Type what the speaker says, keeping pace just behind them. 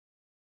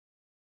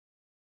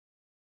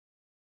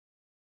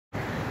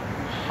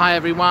Hi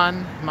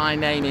everyone, my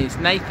name is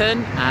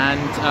Nathan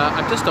and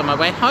I'm just on my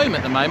way home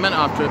at the moment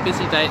after a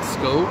busy day at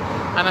school,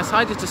 and I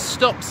decided to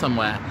stop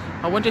somewhere.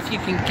 I wonder if you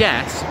can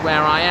guess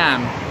where I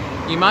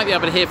am. You might be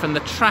able to hear from the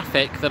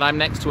traffic that I'm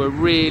next to a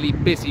really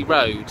busy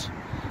road.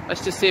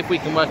 Let's just see if we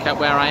can work out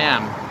where I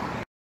am.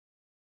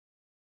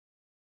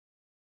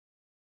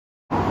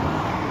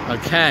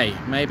 Okay,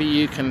 maybe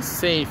you can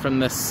see from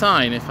the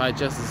sign if I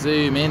just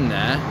zoom in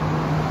there.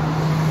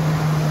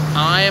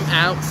 I am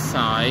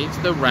outside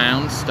the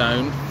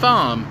Roundstone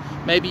Farm.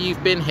 Maybe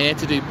you've been here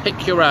to do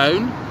pick your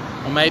own,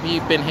 or maybe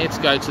you've been here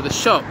to go to the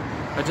shop.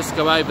 If I just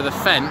go over the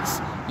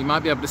fence, you might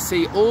be able to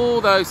see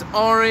all those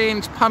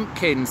orange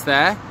pumpkins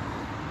there,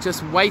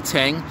 just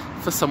waiting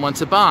for someone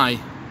to buy.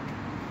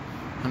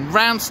 And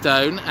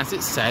Roundstone, as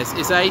it says,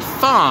 is a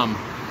farm.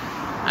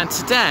 And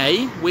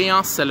today we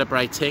are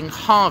celebrating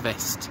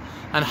harvest.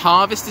 And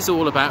harvest is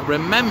all about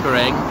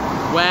remembering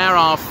where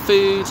our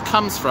food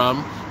comes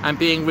from and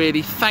being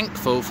really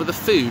thankful for the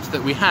food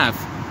that we have.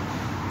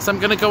 So I'm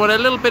going to go on a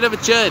little bit of a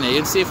journey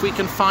and see if we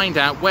can find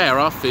out where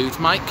our food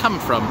might come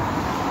from.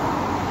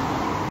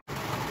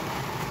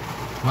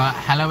 Well,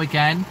 hello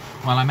again.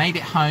 Well, I made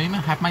it home, I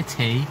had my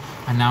tea,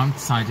 and now I'm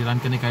decided I'm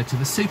going to go to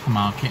the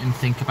supermarket and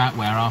think about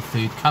where our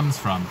food comes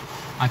from.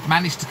 I've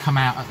managed to come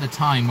out at the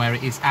time where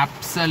it is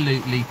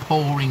absolutely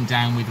pouring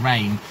down with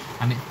rain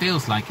and it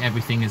feels like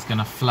everything is going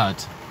to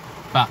flood.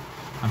 But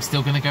I'm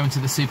still going to go into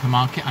the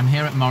supermarket. I'm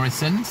here at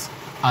Morrison's.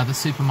 Other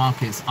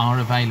supermarkets are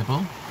available,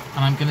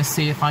 and I'm going to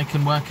see if I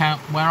can work out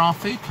where our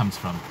food comes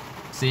from.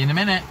 See you in a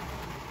minute.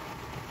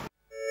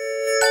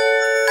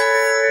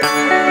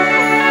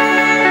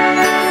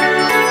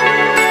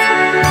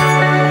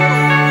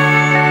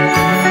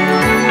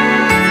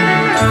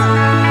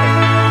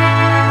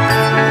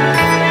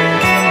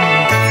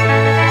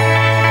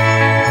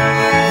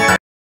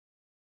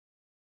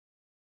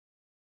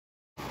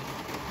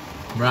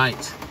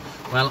 Right,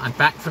 well, I'm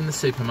back from the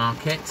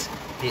supermarket.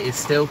 It is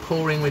still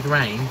pouring with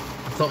rain.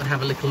 I thought I'd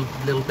have a little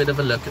bit of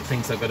a look at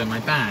things I've got in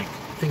my bag,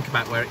 think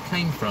about where it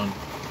came from.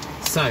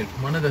 So,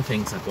 one of the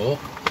things I bought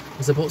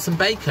was I bought some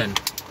bacon.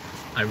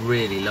 I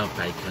really love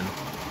bacon.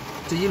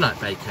 Do you like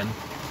bacon?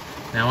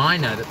 Now, I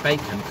know that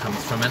bacon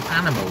comes from an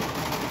animal.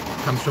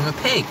 It comes from a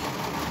pig.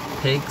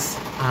 Pigs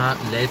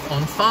live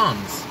on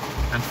farms,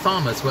 and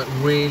farmers work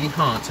really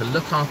hard to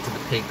look after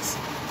the pigs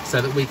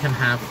so that we can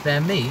have their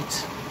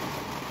meat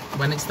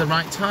when it's the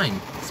right time.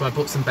 So I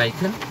bought some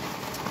bacon.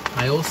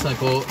 I also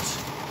bought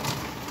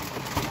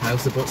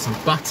some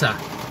butter.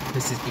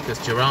 This is because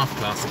Giraffe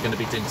class are going to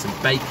be doing some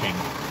baking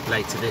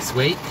later this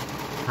week.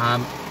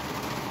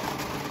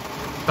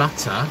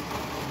 Butter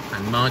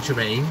and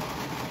margarine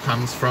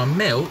comes from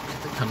milk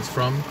that comes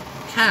from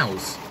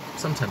cows.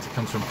 Sometimes it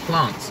comes from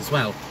plants as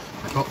well.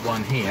 I've got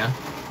one here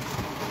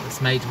that's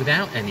made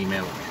without any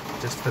milk,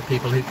 just for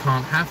people who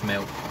can't have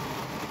milk.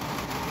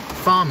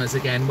 Farmers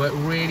again work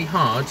really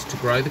hard to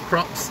grow the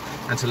crops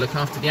and to look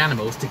after the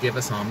animals to give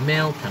us our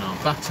milk and our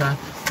butter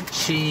and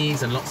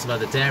cheese and lots of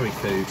other dairy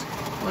food.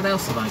 What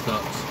else have I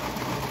got?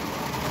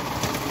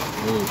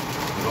 Ooh,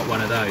 I've got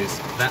one of those.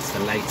 That's for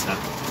later.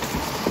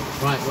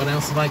 Right, what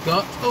else have I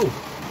got? Oh,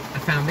 I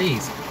found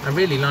these. I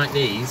really like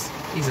these.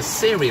 These are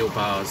cereal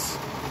bars.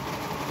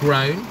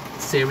 Grown.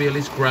 Cereal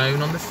is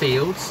grown on the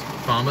fields.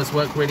 Farmers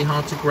work really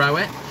hard to grow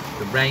it.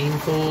 The rain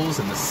falls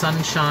and the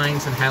sun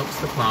shines and helps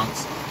the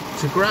plants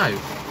to grow.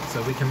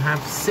 So we can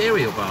have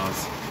cereal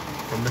bars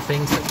from the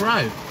things that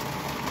grow.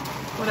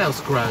 What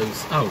else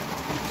grows? Oh,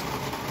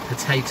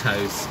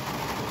 potatoes.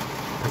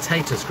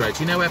 Potatoes grow.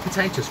 Do you know where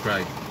potatoes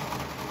grow?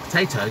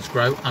 Potatoes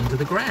grow under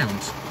the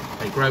ground.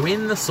 They grow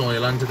in the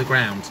soil under the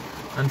ground,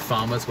 and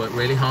farmers work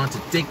really hard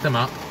to dig them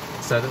up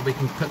so that we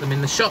can put them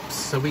in the shops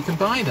so we can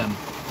buy them.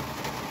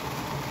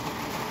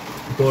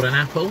 I bought an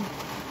apple.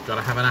 Got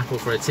to have an apple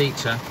for a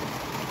teacher.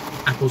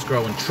 Apples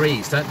grow on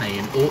trees, don't they,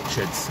 in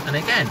orchards. And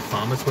again,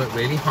 farmers work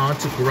really hard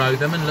to grow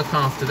them and look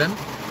after them,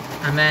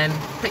 and then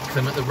pick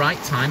them at the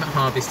right time, at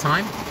harvest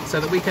time, so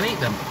that we can eat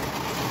them.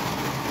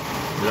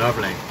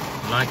 Lovely.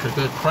 Like a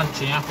good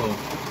crunchy apple.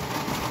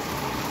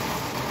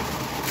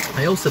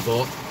 I also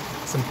bought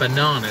some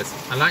bananas.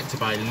 I like to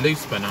buy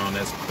loose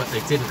bananas, but they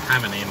didn't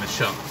have any in the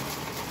shop.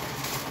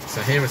 So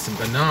here are some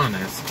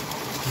bananas.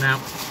 Now,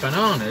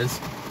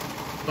 bananas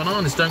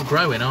don't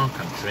grow in our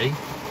country.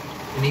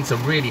 It needs a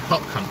really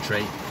hot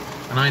country,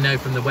 and I know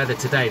from the weather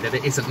today that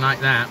it isn't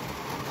like that.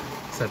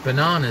 So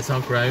bananas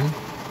are grown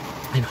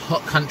in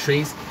hot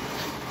countries,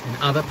 in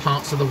other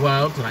parts of the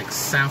world like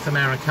South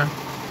America,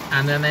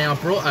 and then they are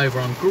brought over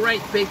on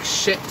great big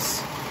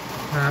ships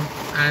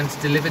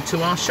and delivered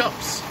to our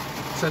shops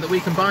so that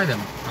we can buy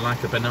them. I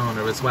like a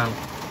banana as well.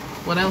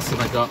 What else have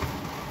I got?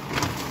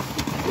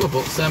 Oh, I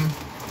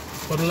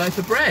bought a loaf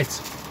of bread.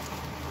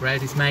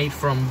 Bread is made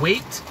from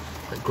wheat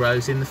that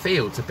grows in the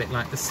fields, a bit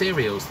like the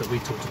cereals that we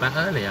talked about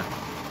earlier.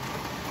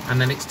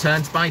 And then it's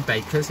turned by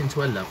bakers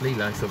into a lovely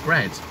loaf of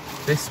bread.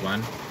 This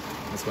one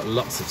has got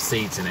lots of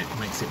seeds in it,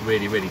 makes it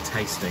really, really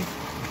tasty.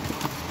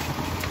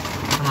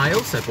 And I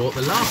also bought,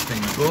 the last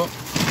thing I bought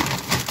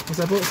was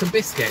I bought some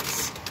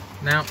biscuits.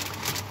 Now,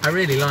 I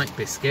really like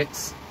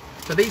biscuits,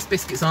 but these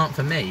biscuits aren't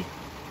for me.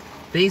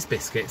 These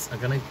biscuits are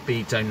going to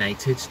be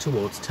donated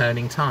towards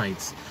Turning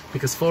Tides,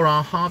 because for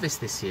our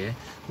harvest this year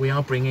we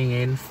are bringing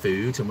in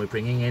food and we're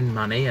bringing in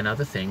money and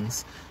other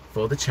things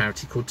for the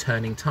charity called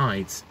Turning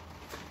Tides,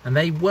 and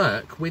they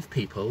work with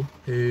people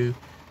who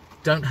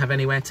don't have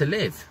anywhere to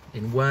live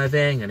in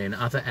Worthing and in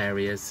other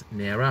areas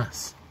near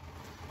us.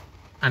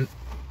 And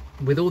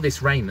with all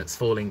this rain that's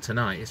falling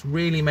tonight, it's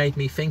really made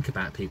me think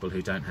about people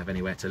who don't have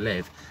anywhere to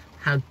live,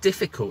 how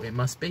difficult it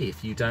must be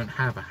if you don't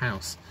have a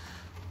house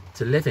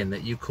to live in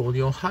that you call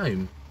your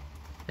home.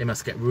 It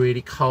must get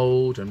really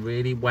cold and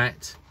really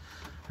wet,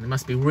 and it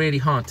must be really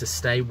hard to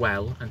stay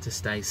well and to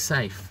stay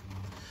safe.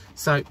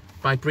 So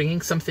by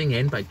bringing something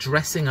in, by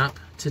dressing up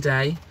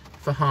today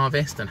for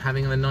harvest and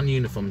having the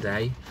non-uniform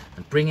day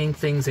and bringing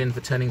things in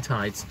for Turning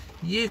Tides,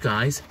 you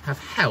guys have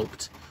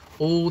helped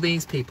all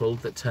these people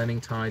that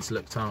Turning Tides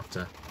looked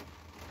after.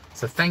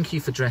 So thank you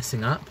for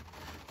dressing up,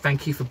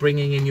 thank you for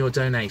bringing in your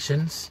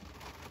donations,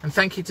 and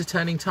thank you to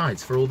Turning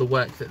Tides for all the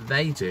work that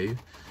they do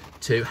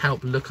to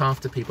help look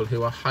after people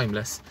who are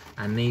homeless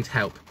and need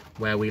help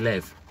where we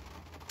live.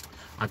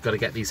 I've got to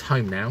get these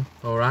home now,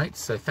 all right?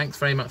 So thanks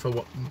very much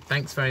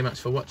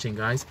for watching,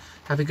 guys.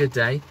 Have a good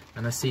day,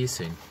 and I'll see you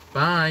soon.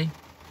 Bye.